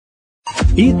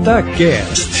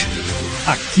Itacast.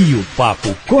 Aqui o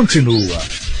papo continua.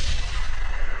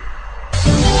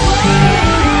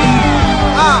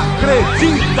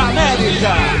 Acredita América!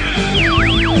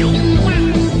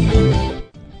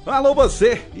 Alô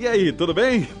você, e aí, tudo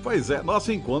bem? Pois é,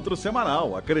 nosso encontro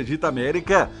semanal, Acredita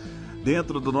América,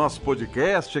 dentro do nosso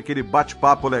podcast, aquele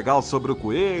bate-papo legal sobre o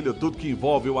coelho, tudo que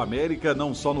envolve o América,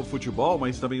 não só no futebol,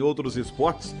 mas também outros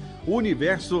esportes, o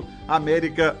universo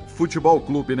América Futebol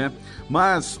Clube, né?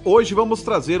 Mas hoje vamos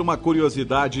trazer uma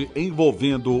curiosidade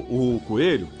envolvendo o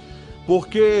coelho,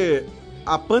 porque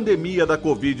a pandemia da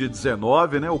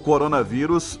Covid-19, né, o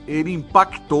coronavírus, ele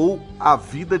impactou a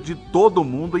vida de todo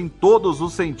mundo em todos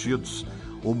os sentidos.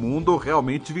 O mundo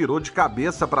realmente virou de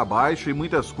cabeça para baixo e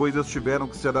muitas coisas tiveram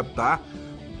que se adaptar.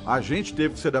 A gente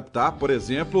teve que se adaptar, por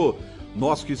exemplo,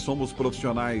 nós que somos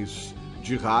profissionais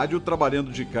de rádio,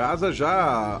 trabalhando de casa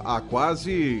já há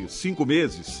quase 5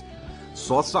 meses,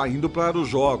 só saindo para os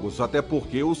jogos, até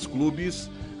porque os clubes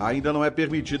ainda não é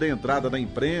permitida a entrada da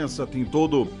imprensa, tem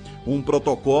todo um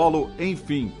protocolo,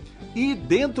 enfim. E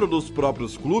dentro dos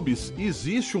próprios clubes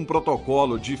existe um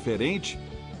protocolo diferente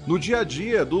no dia a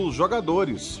dia dos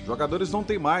jogadores. Os jogadores não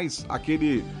têm mais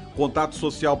aquele contato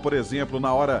social, por exemplo,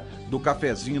 na hora do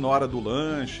cafezinho, na hora do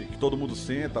lanche, que todo mundo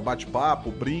senta, bate papo,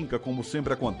 brinca, como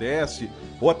sempre acontece,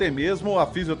 ou até mesmo a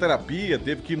fisioterapia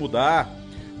teve que mudar.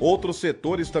 Outros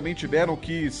setores também tiveram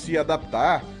que se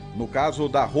adaptar. No caso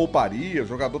da rouparia, o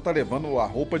jogador tá levando a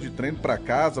roupa de treino para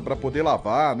casa para poder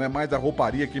lavar, não é mais a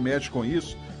rouparia que mexe com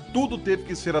isso. Tudo teve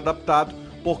que ser adaptado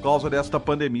por causa desta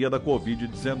pandemia da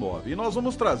Covid-19. E nós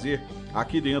vamos trazer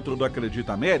aqui dentro do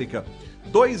Acredita América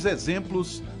 2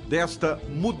 exemplos desta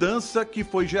mudança que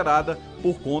foi gerada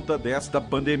por conta desta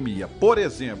pandemia. Por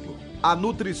exemplo, a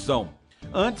nutrição.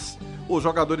 Antes, os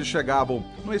jogadores chegavam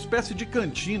numa espécie de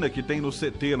cantina que tem no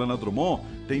CT lá na Drummond,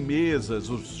 tem mesas,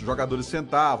 os jogadores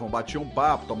sentavam, batiam um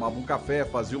papo, tomavam um café,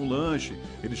 faziam um lanche,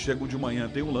 eles chegam de manhã,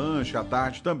 tem um lanche, à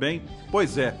tarde também.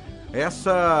 Pois é,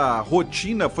 essa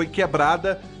rotina foi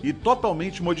quebrada e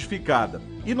totalmente modificada.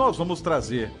 E nós vamos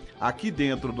trazer aqui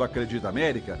dentro do Acredita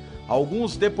América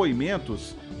alguns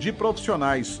depoimentos de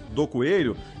profissionais do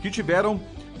coelho que tiveram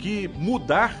que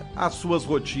mudar as suas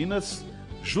rotinas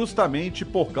justamente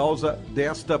por causa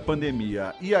desta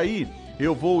pandemia. E aí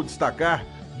eu vou destacar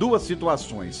 2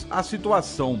 situações: a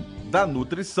situação da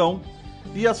nutrição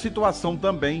e a situação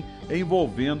também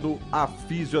envolvendo a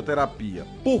fisioterapia.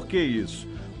 Por que isso?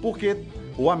 Porque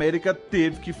o América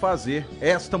teve que fazer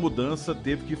esta mudança,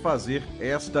 teve que fazer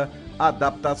esta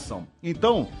adaptação.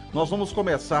 Então, nós vamos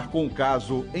começar com um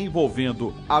caso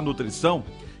envolvendo a nutrição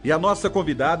e a nossa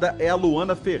convidada é a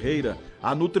Luana Ferreira,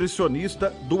 a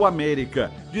nutricionista do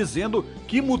América, dizendo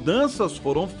que mudanças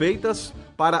foram feitas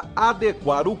para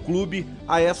adequar o clube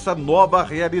a essa nova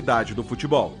realidade do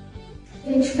futebol.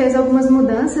 A gente fez algumas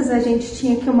mudanças, a gente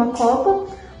tinha aqui uma copa,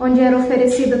 onde era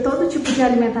oferecida todo tipo de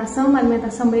alimentação, uma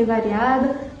alimentação bem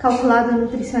variada, calculada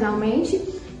nutricionalmente.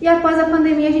 E após a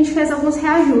pandemia a gente fez alguns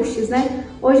reajustes, né?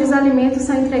 Hoje os alimentos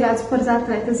são entregados por os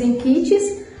atletas em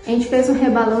kits, a gente fez um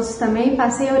rebalanço também,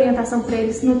 passei a orientação para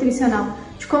eles nutricional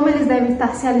de como eles devem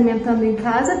estar se alimentando em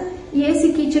casa. E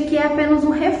esse kit aqui é apenas um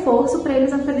reforço para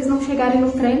eles não chegarem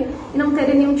no treino e não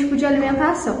terem nenhum tipo de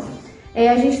alimentação.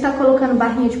 A gente está colocando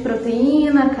barrinha de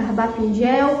proteína, cardápio em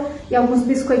gel e alguns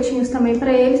biscoitinhos também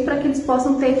para que eles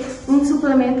possam ter um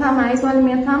suplemento a mais, um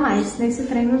alimento a mais nesse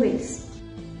treino deles.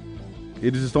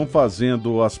 Eles estão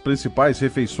fazendo as principais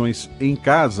refeições em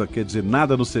casa, quer dizer,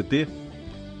 nada no CT?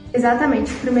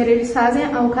 Exatamente. Primeiro eles fazem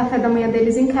o café da manhã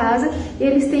deles em casa e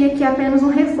eles têm aqui apenas um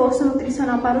reforço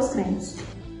nutricional para os treinos.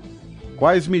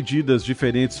 Quais medidas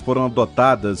diferentes foram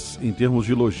adotadas em termos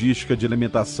de logística de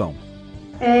alimentação?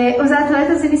 Os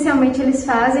atletas inicialmente eles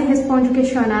respondem o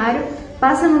questionário,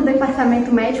 passa no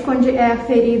departamento médico onde é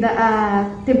aferida a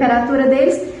temperatura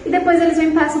deles e depois eles vêm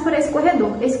e passam por esse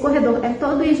corredor. Esse corredor é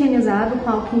todo higienizado com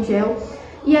álcool em gel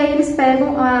e aí eles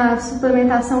pegam a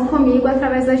suplementação comigo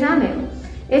através da janela.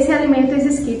 Esse alimento,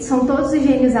 esses kits são todos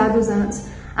higienizados antes.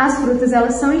 As frutas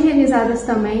elas são higienizadas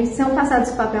também, são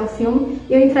passadas papel filme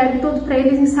e eu entrego tudo para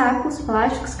eles em sacos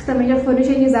plásticos que também já foram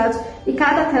higienizados e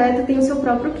cada atleta tem o seu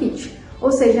próprio kit.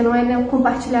 Ou seja, não é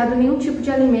compartilhado nenhum tipo de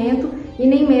alimento e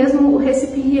nem mesmo o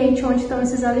recipiente onde estão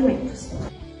esses alimentos.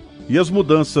 E as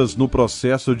mudanças no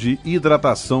processo de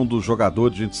hidratação dos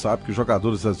jogadores? A gente sabe que os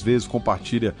jogadores às vezes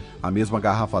compartilham a mesma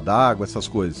garrafa d'água, essas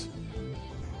coisas.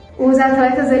 Os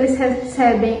atletas eles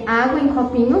recebem água em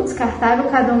copinho, descartável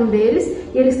cada um deles,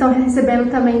 e eles estão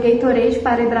recebendo também Gatorade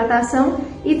para hidratação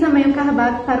e também o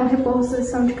cardápio para uma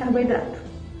reposição de carboidrato.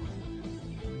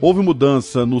 houve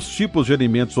mudança nos tipos de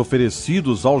alimentos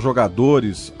oferecidos aos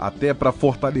jogadores, até para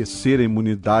fortalecer a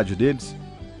imunidade deles?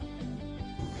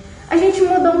 A gente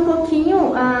mudou um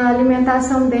pouquinho a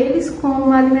alimentação deles com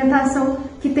uma alimentação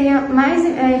que tenha mais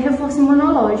reforço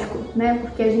imunológico, né?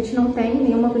 Porque a gente não tem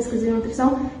nenhuma pesquisa de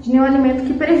nutrição de nenhum alimento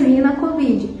que previna a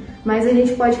Covid, mas a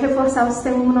gente pode reforçar o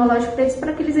sistema imunológico deles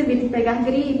para que eles evitem pegar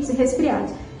gripes e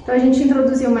resfriados. Então a gente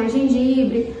introduziu mais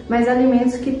gengibre, mais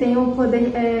alimentos que tenham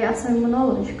poder ação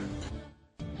imunológica.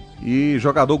 E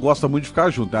jogador gosta muito de ficar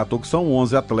junto, né? À toa que são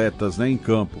 11 atletas, né, em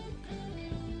campo.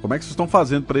 Como é que vocês estão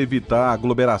fazendo para evitar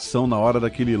aglomeração na hora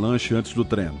daquele lanche antes do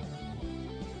treino?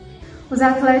 Os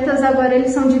atletas agora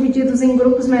eles são divididos em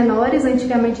grupos menores.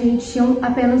 Antigamente a gente tinha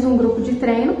apenas um grupo de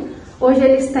treino. Hoje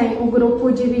eles têm o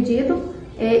grupo dividido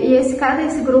e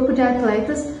esse grupo de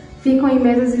atletas ficam em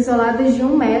mesas isoladas de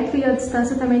 1 metro e a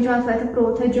distância também de um atleta para o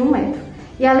outro é de 1 metro.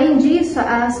 E além disso,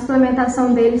 a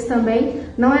suplementação deles também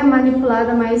não é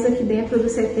manipulada mais aqui dentro do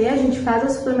CT, a gente faz a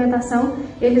suplementação,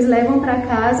 eles levam para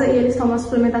casa e eles tomam a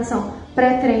suplementação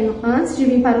pré-treino antes de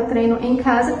vir para o treino em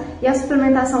casa e a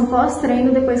suplementação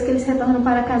pós-treino depois que eles retornam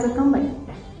para casa também.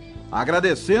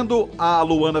 Agradecendo a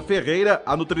Luana Ferreira,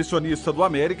 a nutricionista do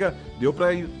América, deu para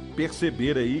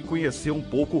perceber aí e conhecer um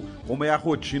pouco como é a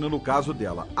rotina no caso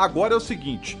dela. Agora é o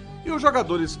seguinte, e os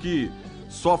jogadores que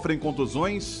sofrem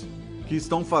contusões, que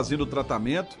estão fazendo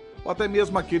tratamento, ou até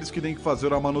mesmo aqueles que têm que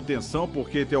fazer a manutenção,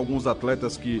 porque tem alguns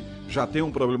atletas que já têm um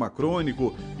problema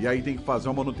crônico e aí tem que fazer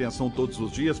uma manutenção todos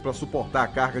os dias para suportar a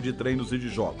carga de treinos e de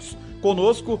jogos.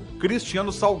 Conosco,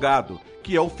 Cristiano Salgado,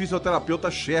 que é o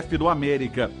fisioterapeuta-chefe do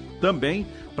América, também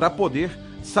para poder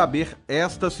saber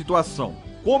esta situação.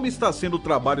 Como está sendo o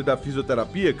trabalho da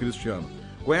fisioterapia, Cristiano,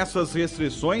 com essas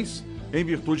restrições em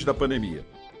virtude da pandemia?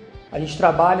 A gente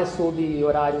trabalha sob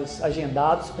horários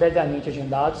agendados, previamente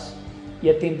agendados, e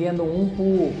atendendo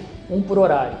um por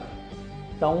horário.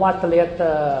 Então, um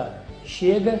atleta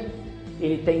chega,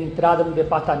 ele tem entrada no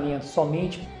departamento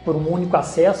somente por um único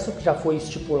acesso, que já foi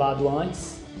estipulado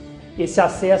antes. Esse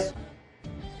acesso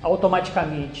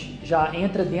automaticamente já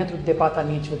entra dentro do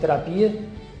departamento de fisioterapia,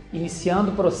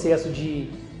 iniciando o processo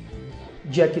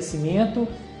de aquecimento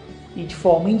e de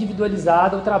forma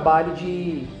individualizada o trabalho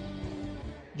de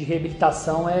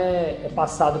reabilitação é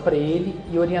passado para ele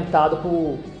e orientado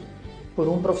por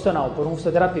um profissional, por um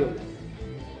fisioterapeuta.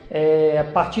 A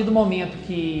partir do momento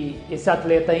que esse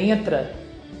atleta entra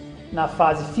na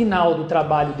fase final do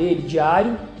trabalho dele,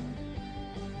 diário,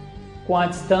 com a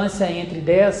distância entre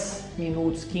 10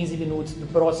 minutos, 15 minutos do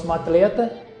próximo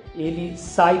atleta, ele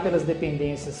sai pelas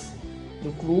dependências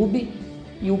do clube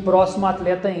e o próximo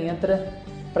atleta entra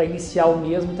para iniciar o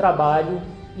mesmo trabalho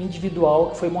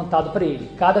individual que foi montado para ele.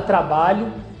 Cada trabalho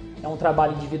é um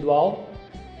trabalho individual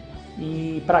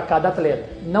e para cada atleta.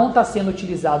 Não está sendo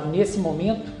utilizado nesse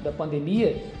momento da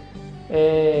pandemia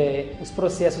os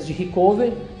processos de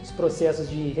recovery, os processos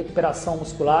de recuperação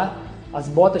muscular, as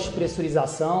botas de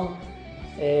pressurização,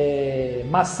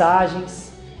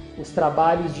 massagens, os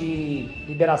trabalhos de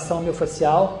liberação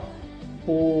miofascial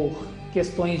por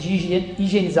questões de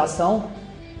higienização,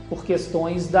 por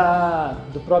questões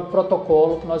do próprio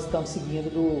protocolo que nós estamos seguindo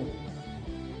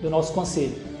do nosso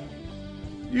conselho.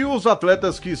 E os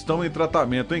atletas que estão em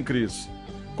tratamento, hein, Cris?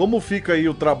 Como fica aí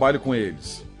o trabalho com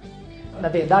eles? Na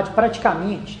verdade,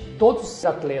 praticamente todos os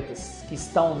atletas que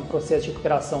estão no processo de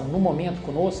recuperação no momento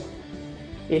conosco,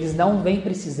 eles não vêm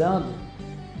precisando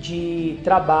de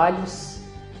trabalhos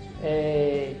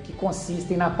que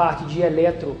consistem na parte de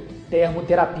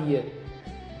eletrotermoterapia.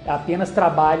 Apenas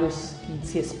trabalhos que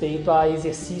diz respeito a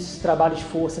exercícios, trabalhos de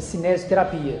força,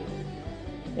 cinesioterapia.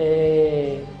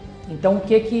 Então, o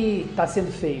que está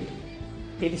sendo feito?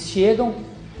 Eles chegam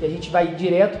e a gente vai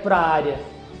direto para a área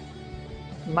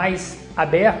mais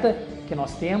aberta que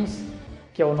nós temos,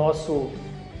 que é o nosso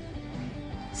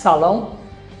salão,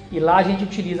 e lá a gente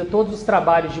utiliza todos os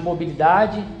trabalhos de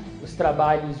mobilidade, os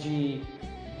trabalhos de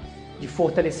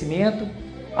fortalecimento,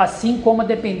 assim como a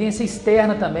dependência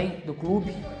externa também do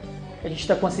clube. A gente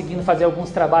está conseguindo fazer alguns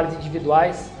trabalhos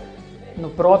individuais no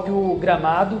próprio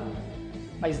gramado,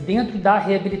 mas dentro da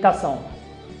reabilitação,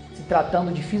 se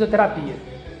tratando de fisioterapia.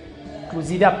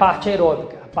 Inclusive a parte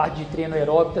aeróbica, a parte de treino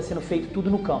aeróbico está sendo feito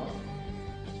tudo no campo.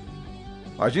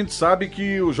 A gente sabe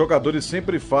que os jogadores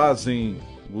sempre fazem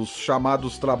os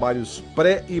chamados trabalhos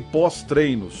pré e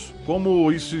pós-treinos.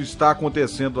 Como isso está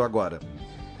acontecendo agora?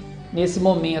 Nesse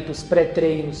momento, os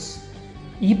pré-treinos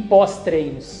e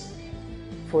pós-treinos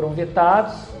foram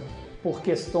vetados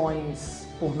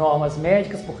por normas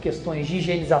médicas, por questões de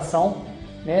higienização,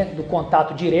 né, do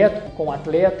contato direto com o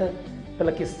atleta,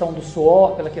 pela questão do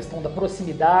suor, pela questão da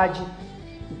proximidade.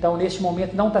 Então, neste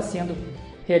momento, não está sendo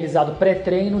realizado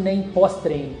pré-treino nem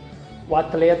pós-treino. O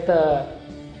atleta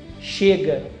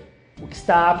chega, o que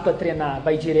está apto a treinar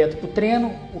vai direto para o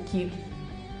treino, o que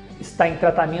está em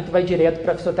tratamento vai direto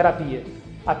para a fisioterapia.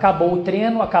 Acabou o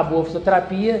treino, acabou a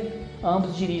fisioterapia,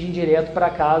 ambos dirigem direto para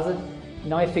casa,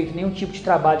 não é feito nenhum tipo de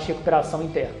trabalho de recuperação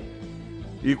interna.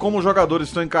 E como os jogadores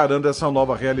estão encarando essa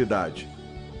nova realidade?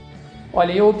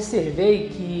 Olha, eu observei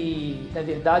que, na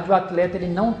verdade, o atleta ele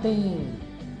não tem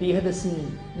perda assim,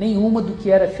 nenhuma do que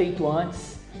era feito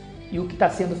antes e o que está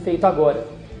sendo feito agora.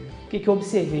 O que eu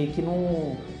observei? Que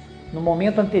no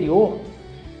momento anterior,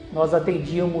 nós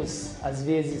atendíamos, às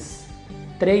vezes,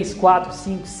 3, 4,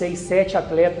 5, 6, 7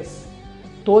 atletas,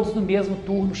 todos no mesmo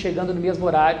turno, chegando no mesmo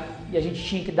horário, e a gente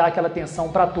tinha que dar aquela atenção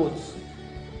para todos.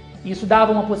 Isso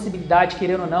dava uma possibilidade,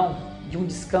 querendo ou não, de um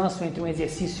descanso entre um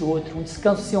exercício e outro, um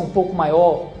descanso ser um pouco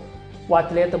maior. O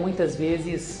atleta muitas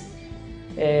vezes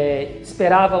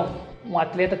esperava um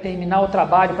atleta terminar o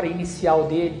trabalho para iniciar o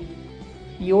dele.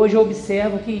 E hoje eu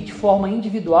observo que de forma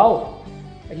individual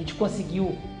a gente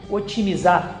conseguiu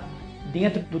otimizar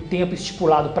dentro do tempo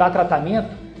estipulado para tratamento.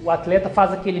 O atleta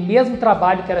faz aquele mesmo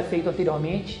trabalho que era feito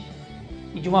anteriormente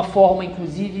e de uma forma,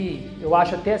 inclusive, eu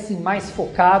acho até assim mais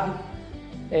focado,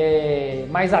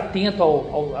 mais atento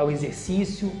ao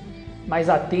exercício, mais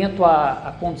atento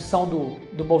à condução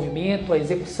do movimento, à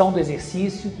execução do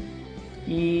exercício,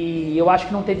 e eu acho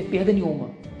que não teve perda nenhuma.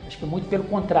 Acho que muito pelo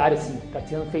contrário, assim, está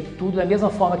sendo feito tudo da mesma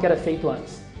forma que era feito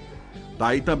antes.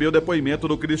 Daí também o depoimento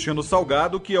do Cristiano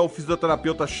Salgado, que é o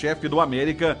fisioterapeuta-chefe do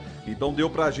América. Então deu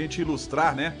pra gente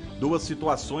ilustrar, né, duas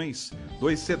situações,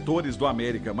 dois setores do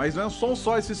América. Mas não são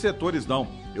só esses setores, não.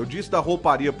 Eu disse da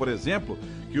rouparia, por exemplo,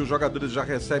 que os jogadores já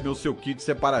recebem o seu kit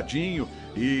separadinho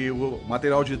e o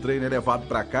material de treino é levado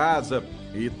para casa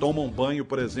e tomam banho,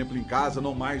 por exemplo, em casa,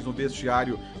 não mais no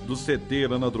vestiário do CT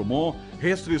Ana Drummond.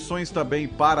 Restrições também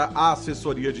para a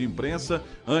assessoria de imprensa.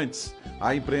 Antes,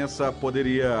 a imprensa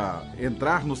poderia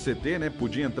entrar no CT, né?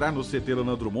 Podia entrar no CT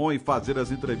Ana Drummond e fazer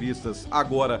as entrevistas.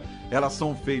 Agora, elas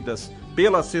são feitas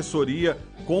pela assessoria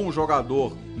com o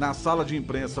jogador na sala de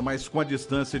imprensa, mas com a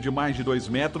distância de mais de 2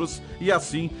 metros, e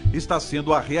assim está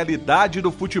sendo a realidade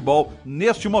do futebol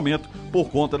neste momento por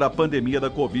conta da pandemia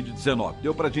da Covid-19.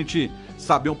 Deu pra gente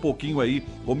saber um pouquinho aí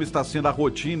como está sendo a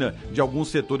rotina de alguns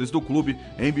setores do clube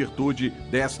em virtude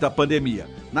desta pandemia.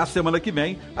 Na semana que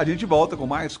vem, a gente volta com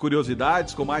mais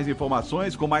curiosidades, com mais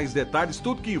informações, com mais detalhes,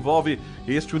 tudo que envolve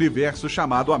este universo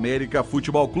chamado América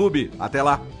Futebol Clube. Até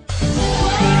lá!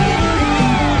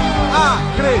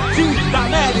 Acredita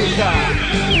América!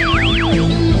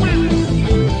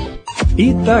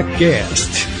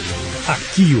 Itacast.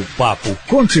 Aqui o papo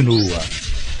continua.